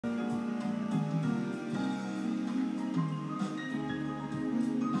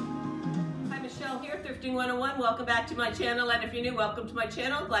Thrifting 101. Welcome back to my channel, and if you're new, welcome to my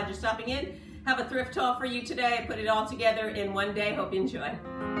channel. Glad you're stopping in. Have a thrift haul for you today. I put it all together in one day. Hope you enjoy.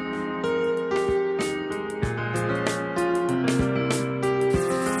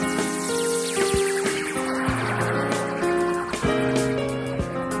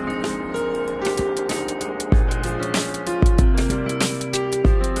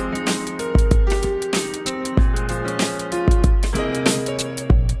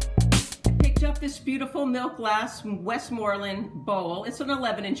 Beautiful milk glass Westmoreland bowl. It's an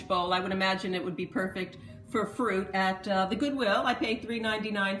 11-inch bowl. I would imagine it would be perfect for fruit at the Goodwill. I paid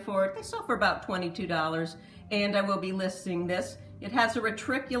 $3.99 for it. They sell for about $22, and I will be listing this. It has a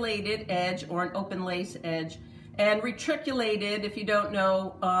reticulated edge or an open lace edge. And reticulated, if you don't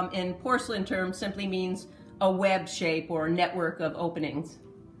know, in porcelain terms, simply means a web shape or a network of openings.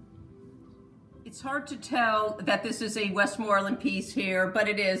 It's hard to tell that this is a Westmoreland piece here, but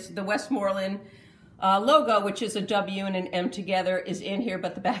it is. The Westmoreland logo, which is a W and an M together, is in here,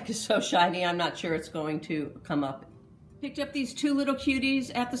 but the back is so shiny, I'm not sure it's going to come up. Picked up these two little cuties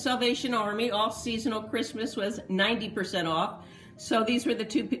at the Salvation Army. All seasonal Christmas was 90% off. So these were the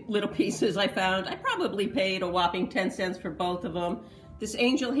two little pieces I found. I probably paid a whopping 10 cents for both of them. This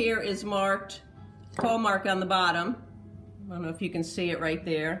angel here is marked, hallmark on the bottom. I don't know if you can see it right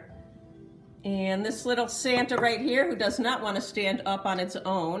there. And this little Santa right here, who does not want to stand up on its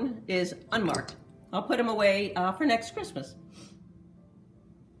own, is unmarked. I'll put him away for next Christmas.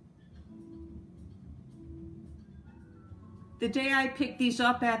 The day I picked these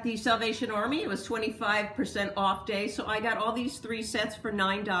up at the Salvation Army, it was 25% off day, so I got all these three sets for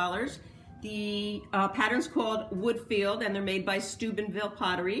 $9. The pattern's called Woodfield, and they're made by Steubenville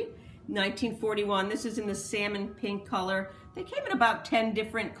Pottery, 1941. This is in the salmon pink color. They came in about 10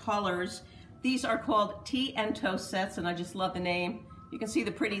 different colors. These are called Tea and Toast sets, and I just love the name. You can see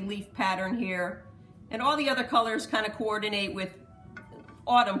the pretty leaf pattern here. And all the other colors kind of coordinate with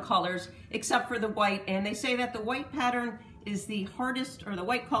autumn colors, except for the white. And they say that the white pattern is the hardest, or the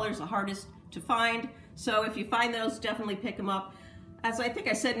white color is the hardest to find. So if you find those, definitely pick them up. As I think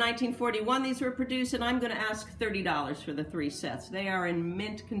I said, 1941 these were produced, and I'm gonna ask $30 for the three sets. They are in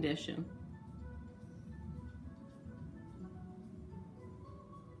mint condition.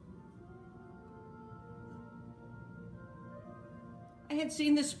 I had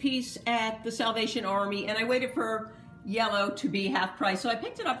seen this piece at the Salvation Army, and I waited for yellow to be half price, so I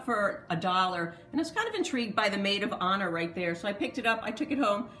picked it up for $1, and I was kind of intrigued by the Maid of Honor right there, so I picked it up, I took it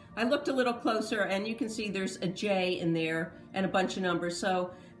home, I looked a little closer, and you can see there's a J in there and a bunch of numbers.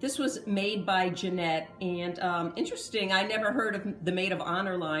 So this was made by Jeanette, and interesting, I never heard of the Maid of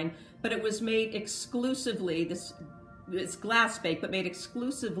Honor line, but it was made exclusively, it's glass baked, but made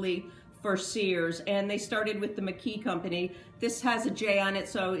exclusively for Sears, and they started with the McKee Company. This has a J on it,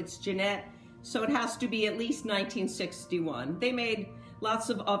 so it's Jeanette, so it has to be at least 1961. They made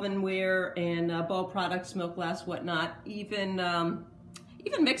lots of ovenware and bowl products, milk glass, whatnot, even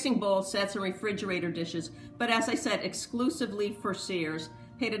mixing bowl sets and refrigerator dishes. But as I said, exclusively for Sears.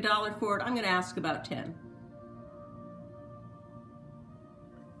 Paid $1 for it. I'm gonna ask about 10.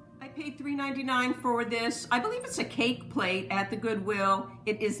 I paid $3.99 for this. I believe it's a cake plate at the Goodwill.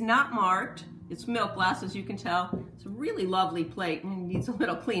 It is not marked. It's milk glass, as you can tell. It's a really lovely plate. It needs a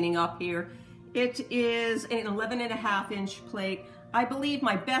little cleaning up here. It is an 11.5-inch plate. I believe,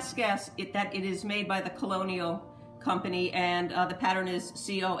 my best guess, that it is made by the Colonial Company, and the pattern is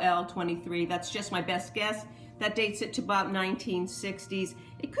COL23. That's just my best guess. That dates it to about 1960s.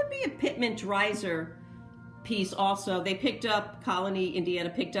 It could be a Pittman Dreiser piece also. They picked up, Colony, Indiana,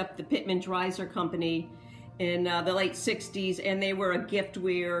 picked up the Pittman Dreiser Company in the late 60s, and they were a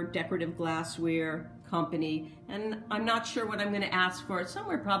giftware, decorative glassware company. And I'm not sure what I'm gonna ask for it,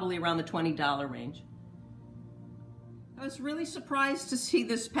 somewhere probably around the $20 range. I was really surprised to see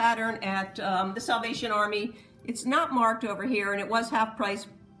this pattern at the Salvation Army. It's not marked over here, and it was half price,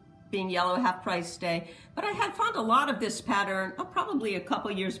 being yellow, half price day. But I had found a lot of this pattern probably a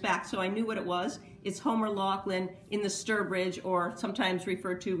couple years back, so I knew what it was. It's Homer Laughlin in the Sturbridge, or sometimes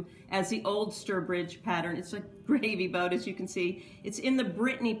referred to as the old Sturbridge pattern. It's a gravy boat, as you can see. It's in the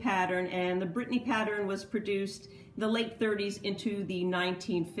Brittany pattern, and the Brittany pattern was produced in the late 30s into the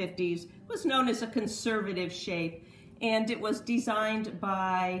 1950s. It was known as a conservative shape, and it was designed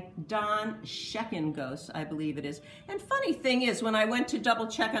by Don Scheckengos, I believe it is. And funny thing is, when I went to double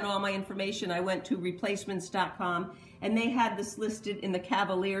check on all my information, I went to replacements.com, and they had this listed in the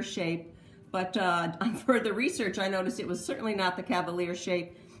Cavalier shape. But on further research, I noticed it was certainly not the Cavalier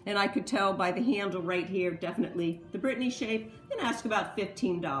shape, and I could tell by the handle right here, definitely the Brittany shape. I'm gonna ask about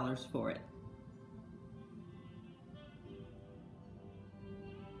 $15 for it.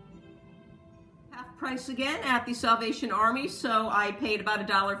 price again at the Salvation Army, so I paid about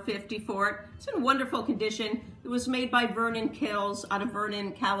 $1.50 for it. It's in wonderful condition. It was made by Vernon Kills out of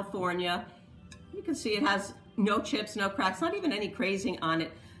Vernon, California. You can see it has no chips, no cracks, not even any crazing on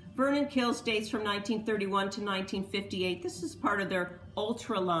it. Vernon Kills dates from 1931 to 1958. This is part of their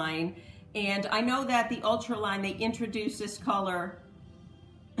Ultra line. And I know that the Ultra line, they introduced this color,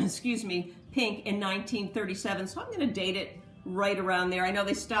 excuse me, pink in 1937. So I'm going to date it right around there. I know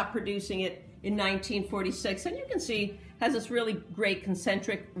they stopped producing it in 1946. And you can see it has this really great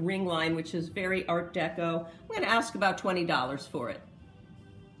concentric ring line, which is very Art Deco. I'm going to ask about $20 for it.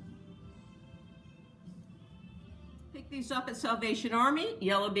 Pick these up at Salvation Army,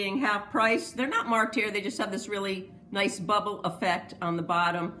 yellow being half price. They're not marked here, they just have this really nice bubble effect on the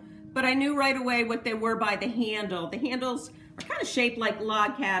bottom. But I knew right away what they were by the handle. The handles are kind of shaped like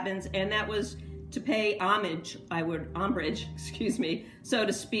log cabins, and that was to pay homage, excuse me, so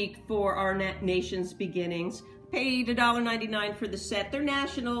to speak, for our nation's beginnings. Paid $1.99 for the set. They're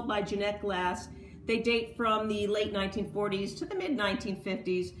national by Jeanette Glass. They date from the late 1940s to the mid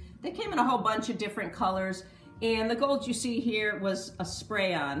 1950s. They came in a whole bunch of different colors. And the gold you see here was a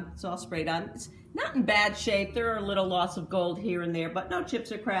spray on. It's all sprayed on. It's not in bad shape. There are a little loss of gold here and there, but no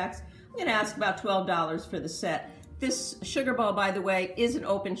chips or cracks. I'm going to ask about $12 for the set. This sugar bowl, by the way, is an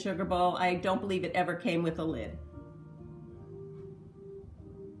open sugar bowl. I don't believe it ever came with a lid.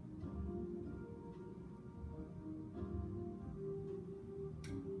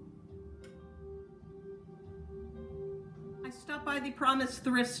 Stopped by the Promise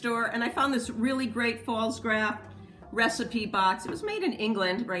thrift store and I found this really great Fallscraft recipe box. It was made in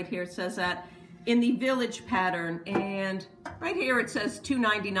England, right here it says that, in the village pattern, and right here it says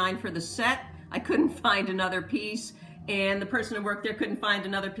 $2.99 for the set. I couldn't find another piece, and the person who worked there couldn't find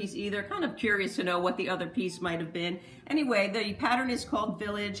another piece either. Kind of curious to know what the other piece might have been. Anyway, the pattern is called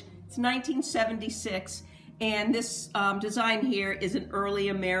Village. It's 1976, and this design here is an early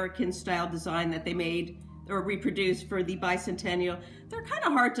American style design that they made or reproduced for the bicentennial. They're kind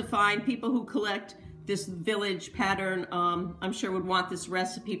of hard to find. People who collect this village pattern, I'm sure would want this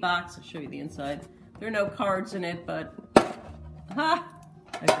recipe box. I'll show you the inside. There are no cards in it, but I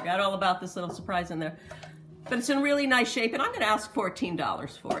forgot all about this little surprise in there. But it's in really nice shape, and I'm going to ask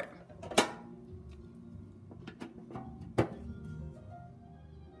 $14 for it.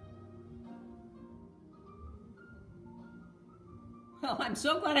 Well, I'm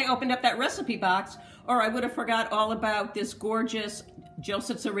so glad I opened up that recipe box, or I would have forgot all about this gorgeous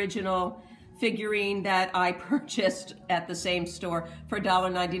Joseph's Original figurine that I purchased at the same store for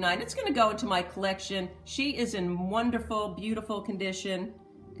 $1.99. It's going to go into my collection. She is in wonderful, beautiful condition.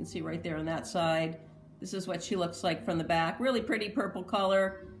 You can see right there on that side. This is what she looks like from the back. Really pretty purple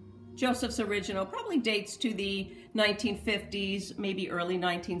color. Joseph's Original, probably dates to the 1950s, maybe early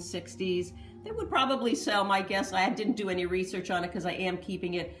 1960s. They would probably sell, my guess, I didn't do any research on it because I am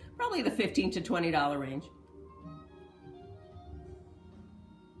keeping it, probably the $15 to $20 range.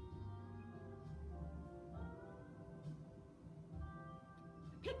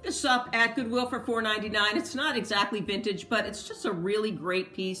 Picked this up at Goodwill for $4.99. It's not exactly vintage, but it's just a really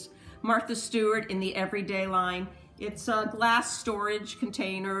great piece. Martha Stewart in the Everyday line. It's a glass storage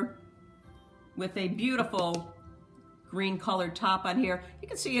container with a beautiful green colored top on here. You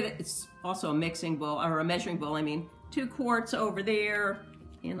can see it, it's also a mixing bowl, or a measuring bowl, I mean. 2 quarts over there,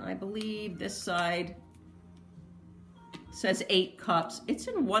 and I believe this side says 8 cups. It's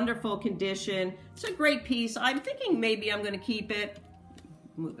in wonderful condition. It's a great piece. I'm thinking maybe I'm gonna keep it.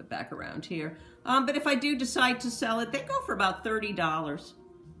 Move it back around here. But if I do decide to sell it, they go for about $30.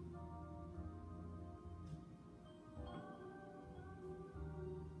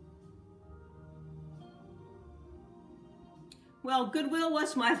 Well, Goodwill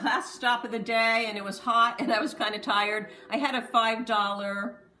was my last stop of the day, and it was hot, and I was kind of tired. I had a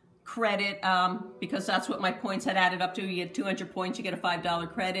 $5 credit because that's what my points had added up to. You get 200 points, you get a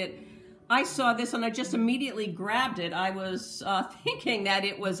 $5 credit. I saw this, and I just immediately grabbed it. I was thinking that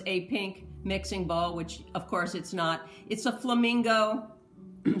it was a pink mixing bowl, which, of course, it's not. It's a flamingo,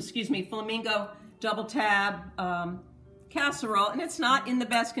 excuse me, flamingo double tab casserole, and it's not in the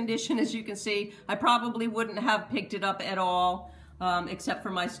best condition, as you can see. I probably wouldn't have picked it up at all, except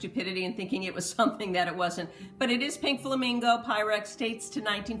for my stupidity and thinking it was something that it wasn't. But it is pink flamingo. Pyrex dates to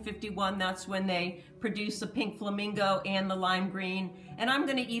 1951. That's when they produced the pink flamingo and the lime green. And I'm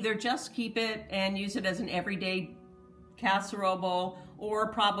going to either just keep it and use it as an everyday casserole bowl, or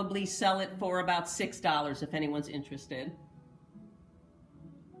probably sell it for about $6 if anyone's interested.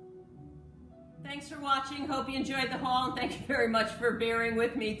 Thanks for watching. Hope you enjoyed the haul, and thank you very much for bearing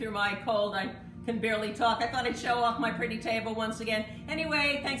with me through my cold. I can barely talk. I thought I'd show off my pretty table once again.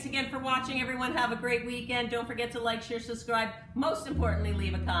 Anyway, thanks again for watching, everyone. Have a great weekend. Don't forget to like, share, subscribe. Most importantly,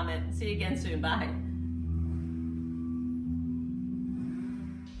 leave a comment. See you again soon. Bye.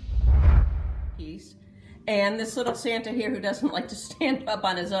 Peace. And this little Santa here who doesn't like to stand up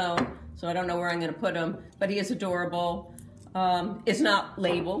on his own, so I don't know where I'm going to put him, but he is adorable. Is not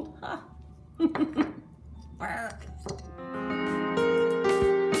labeled. Huh.